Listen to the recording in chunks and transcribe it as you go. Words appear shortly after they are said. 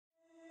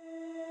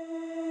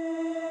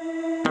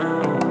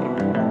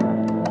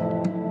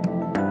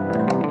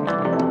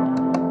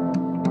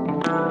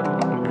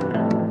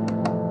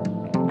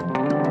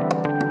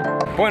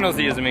Buenos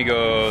dias,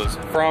 amigos,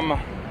 from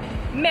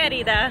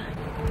Merida.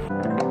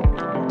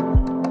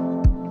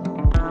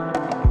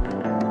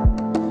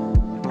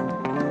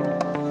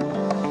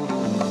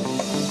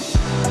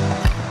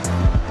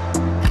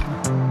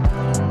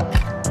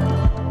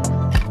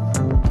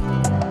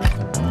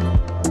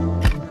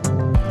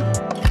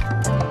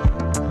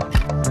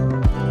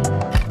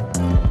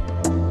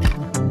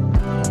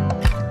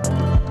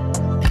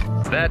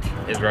 That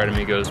is right,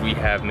 amigos. We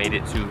have made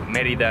it to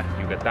Merida,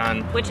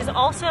 Yucatán, Which is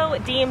also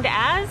deemed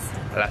as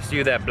La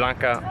Ciudad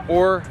Blanca,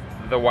 or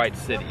the White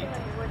City.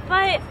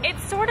 but it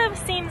sort of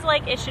seems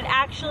like it should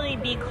actually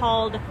be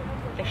called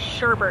the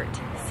Sherbet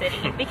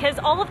City because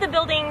all of the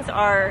buildings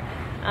are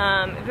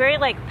very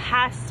like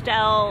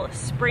pastel,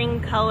 spring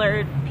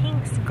colored,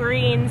 pinks,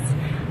 greens,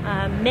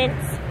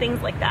 mints,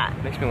 things like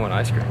that. Makes me want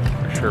ice cream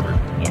or sherbet.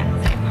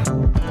 Yeah, same.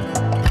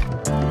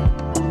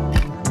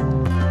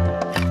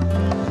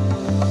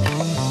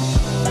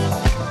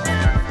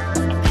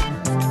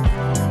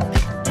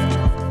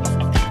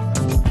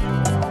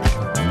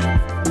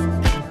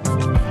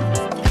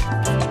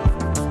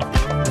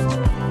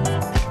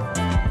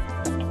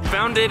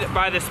 Founded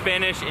by the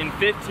Spanish in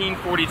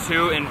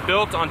 1542 and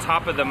built on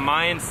top of the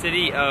Mayan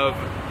city of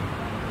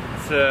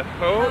I'm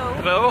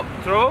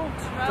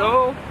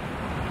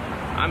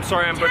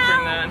sorry, I'm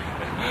butchering that.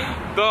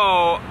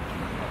 Though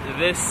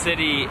this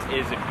city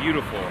is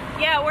beautiful.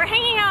 Yeah, we're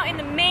hanging out in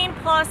the main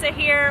plaza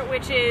here,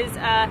 which is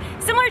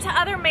similar to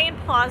other main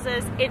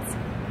plazas. It's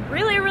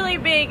really, really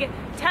big,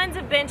 tons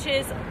of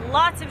benches,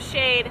 lots of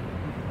shade,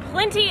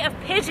 plenty of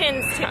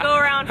pigeons to go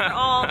around for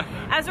all.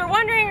 As we're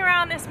wandering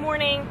around this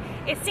morning,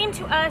 it seemed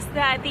to us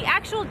that the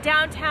actual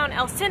downtown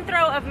El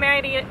Centro of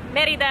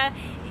Merida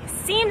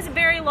seems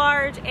very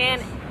large,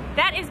 and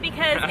that is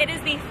because it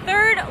is the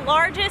third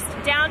largest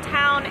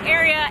downtown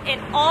area in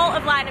all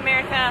of Latin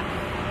America,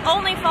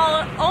 only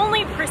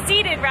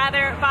preceded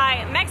rather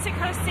by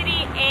Mexico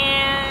City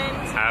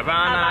and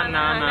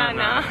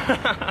Havana.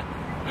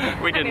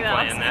 We didn't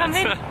plan that.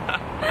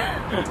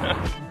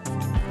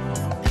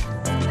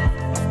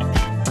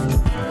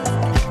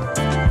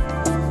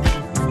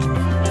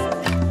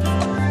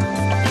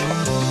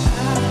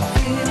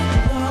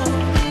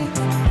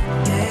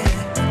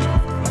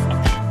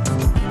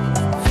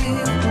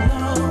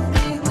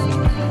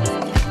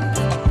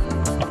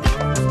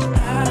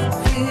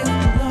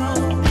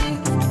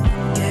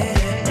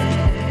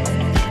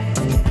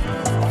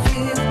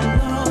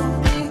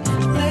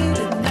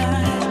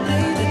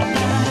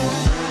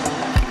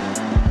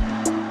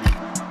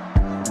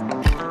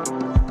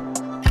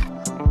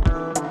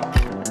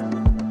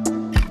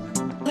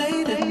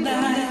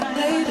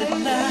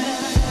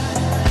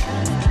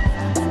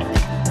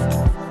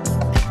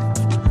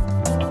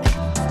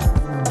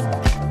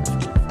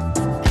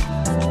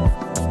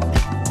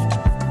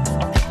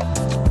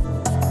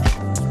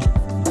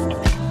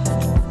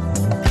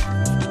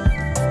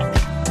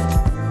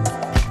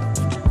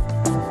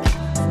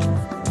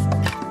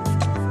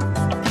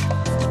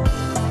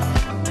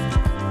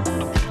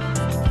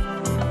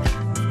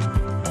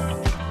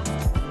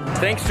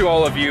 Thanks to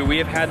all of you, we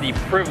have had the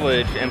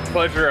privilege and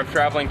pleasure of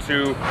traveling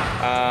to,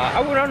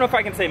 I don't know if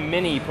I can say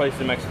many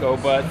places in Mexico,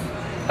 but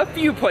a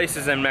few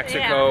places in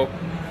Mexico. Yeah.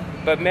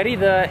 But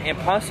Merida and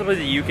possibly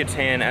the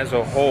Yucatan as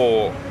a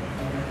whole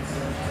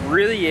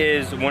really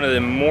is one of the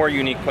more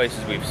unique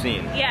places we've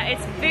seen. Yeah,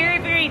 it's very,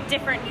 very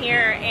different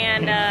here,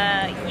 and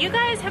you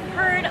guys have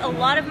heard a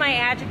lot of my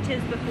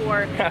adjectives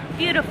before.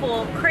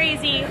 Beautiful,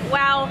 crazy,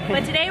 wow.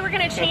 But today we're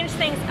gonna change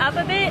things up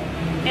a bit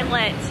and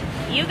let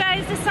you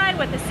guys decide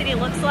what the city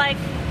looks like.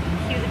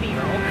 Cue the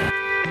B-roll.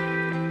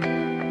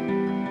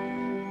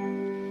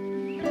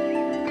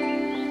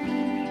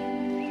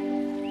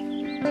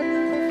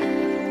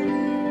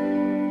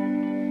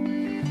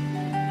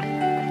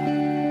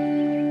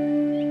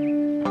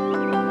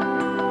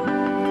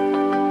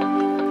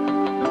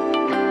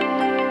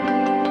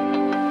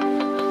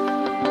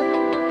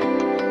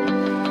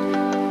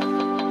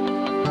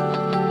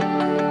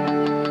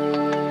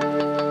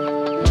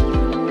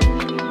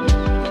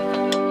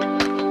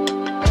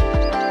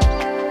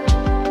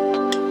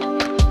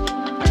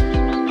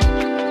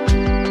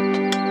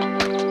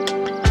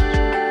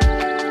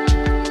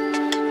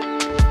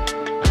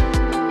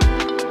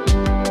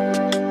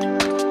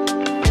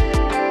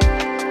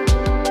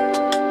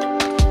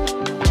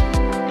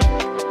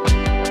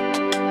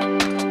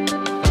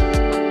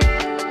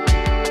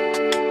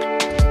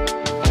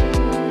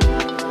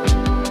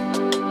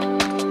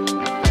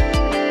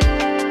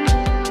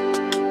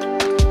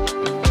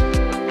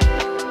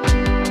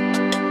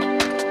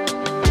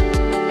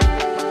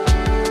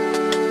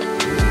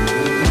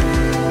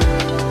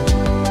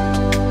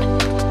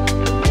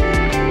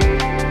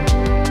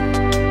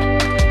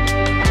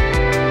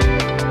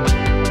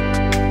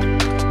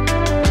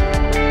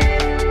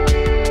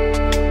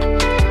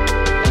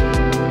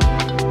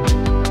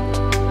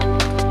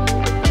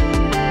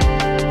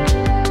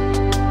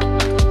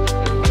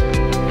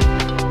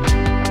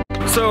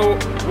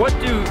 What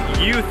do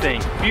you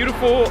think?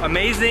 Beautiful,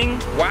 amazing,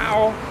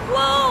 wow?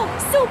 Whoa,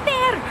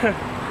 super!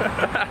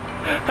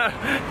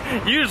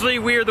 Usually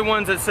we're the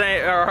ones that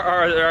say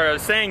are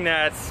saying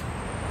that.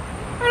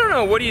 I don't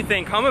know, what do you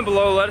think? Comment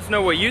below, let us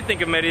know what you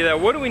think of Merida.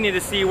 What do we need to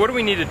see? What do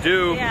we need to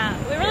do? Yeah,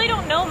 we really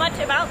don't know much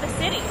about the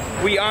city.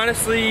 We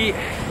honestly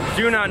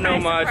do not know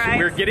much.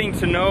 We're getting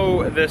to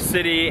know the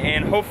city,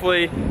 and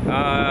hopefully,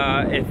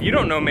 if you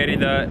don't know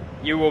Merida,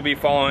 you will be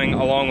following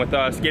along with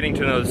us, getting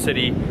to know the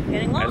city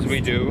as we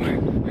do.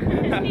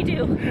 As we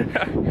do.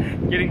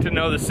 Getting to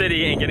know the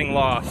city and getting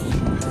lost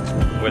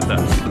with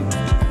us.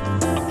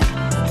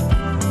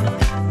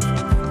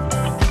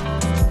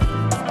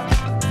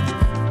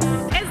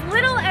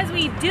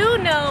 We do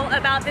know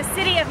about the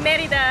city of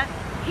Merida.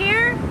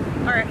 Here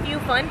are a few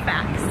fun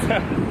facts.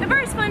 The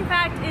first fun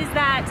fact is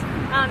that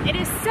it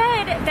is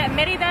said that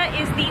Merida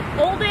is the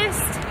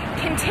oldest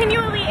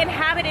continually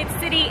inhabited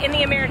city in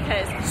the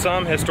Americas.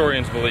 Some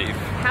historians believe.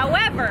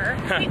 However,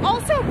 we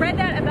also read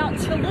that about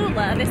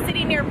Cholula, the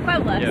city near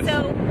Puebla. Yes.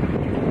 So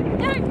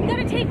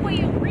gotta take what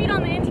you read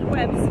on the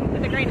interwebs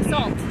with a grain of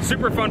salt.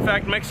 Super fun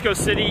fact, Mexico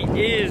City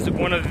is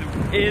one of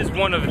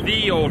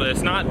the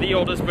oldest, not the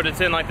oldest, but it's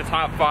in like the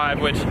top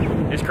 5, which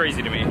is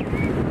crazy to me.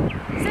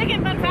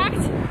 Second fun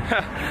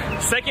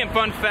fact. Second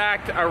fun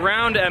fact,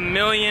 around 1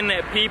 million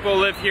people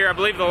live here. I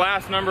believe the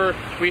last number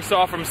we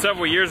saw from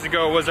several years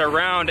ago was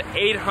around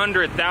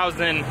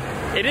 800,000.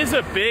 It is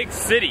a big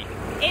city.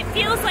 It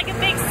feels like a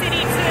big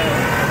city too.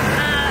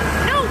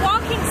 No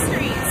walking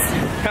streets.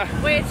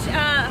 Which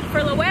for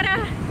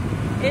Loera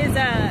is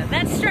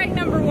that's strike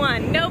number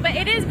 1. No, but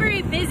it is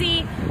very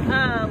busy.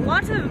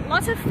 Lots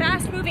of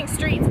fast-moving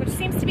streets, which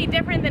seems to be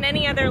different than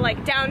any other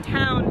like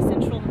downtown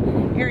central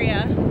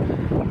area.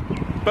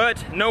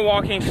 But no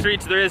walking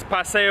streets. There is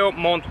Paseo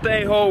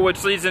Montejo,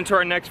 which leads into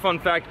our next fun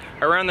fact.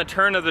 Around the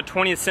turn of the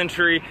 20th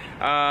century,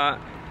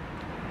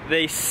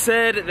 they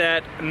said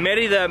that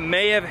Merida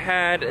may have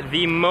had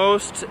the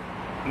most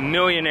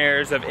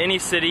millionaires of any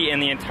city in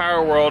the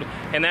entire world,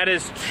 and that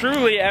is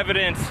truly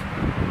evident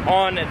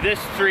on this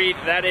street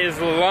that is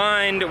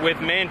lined with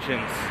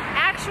mansions.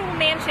 Actual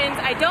mansions.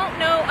 I don't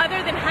know,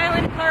 other than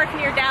Highland Park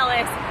near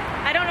Dallas,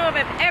 I don't know if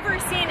I've ever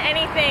seen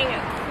anything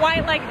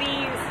quite like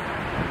these.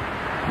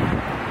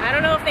 I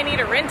don't know if they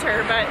need a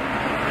renter, but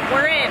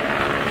we're in.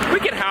 We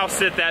could house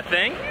sit that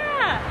thing.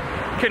 Yeah.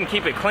 Couldn't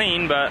keep it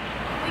clean, but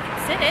we could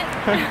sit it.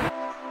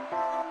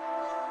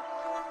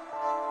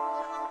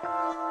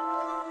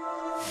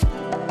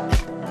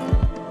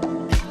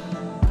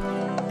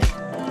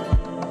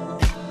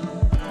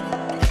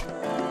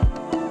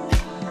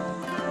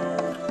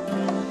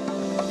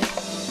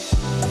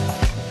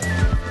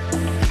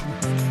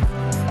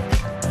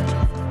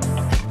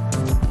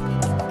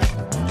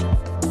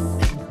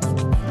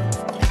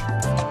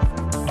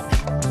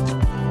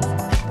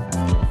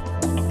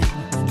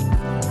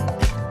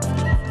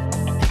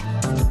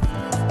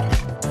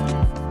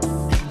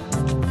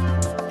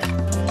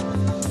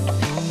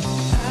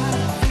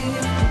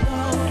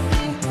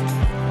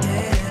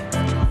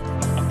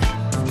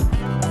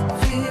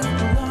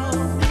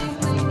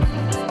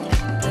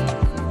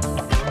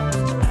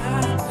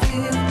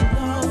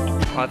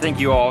 I think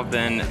you all have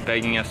been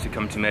begging us to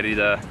come to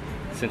Merida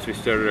since we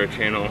started our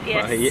channel.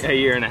 Yes. A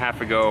year and a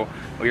half ago.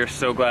 We are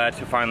so glad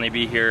to finally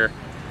be here.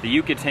 The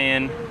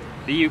Yucatán,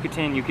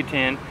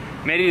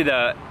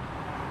 Merida,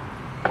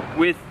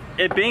 with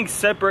it being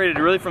separated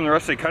really from the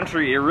rest of the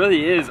country, it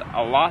really is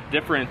a lot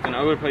different than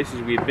other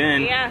places we've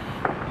been. Yeah.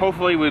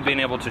 Hopefully we've been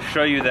able to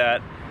show you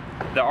that.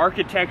 The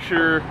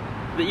architecture,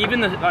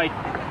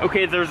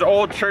 okay, there's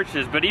old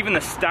churches, but even the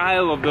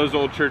style of those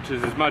old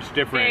churches is much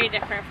different. Very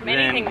different from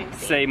anything we've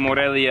seen. Say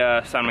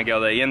Morelia, San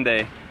Miguel de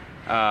Allende,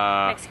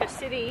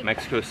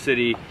 Mexico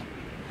City.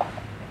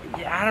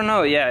 Yeah, I don't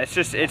know. Yeah,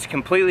 it's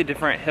completely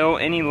different. Hill,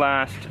 any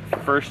last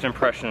first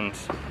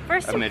impressions?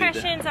 First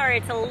impressions are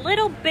it's a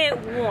little bit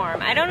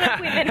warm. I don't know if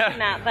we've mentioned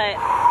that, but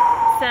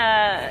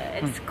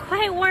it's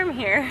quite warm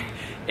here.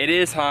 It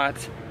is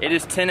hot. It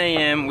is 10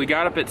 a.m. We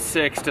got up at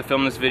 6 to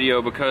film this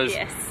video because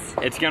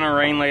it's gonna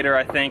rain later,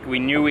 I think. We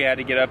knew we had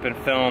to get up and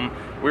film.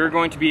 We're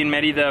going to be in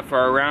Merida for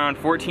around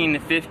 14 to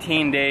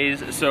 15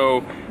 days,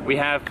 so we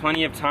have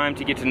plenty of time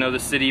to get to know the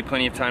city,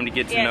 plenty of time to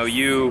get to know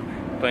you,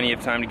 plenty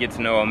of time to get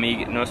to know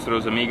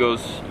nuestros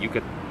amigos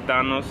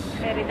Yucatanos.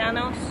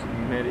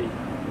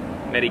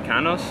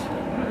 Americanos.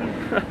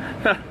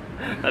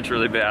 That's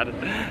really bad.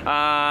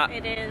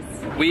 It is.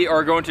 We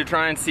are going to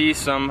try and see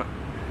some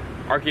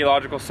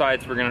archaeological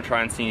sites. We're going to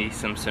try and see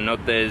some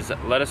cenotes.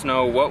 Let us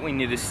know what we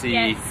need to see.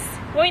 Yes.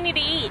 What we need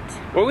to eat.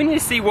 What we need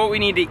to see, what we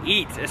need to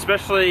eat,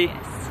 especially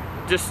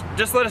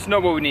just let us know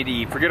what we need to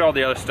eat. Forget all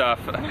the other stuff.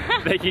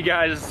 Thank you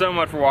guys so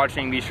much for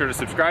watching. Be sure to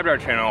subscribe to our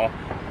channel.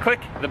 Click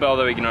the bell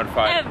that we get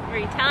notified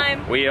every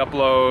time we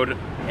upload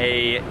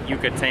a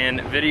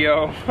Yucatan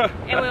video.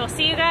 And we will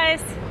see you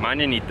guys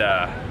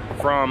Mañanita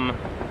from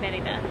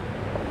Merida.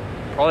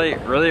 Probably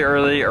really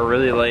early or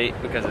really late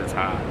because it's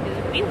hot.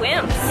 We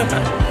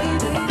wimps.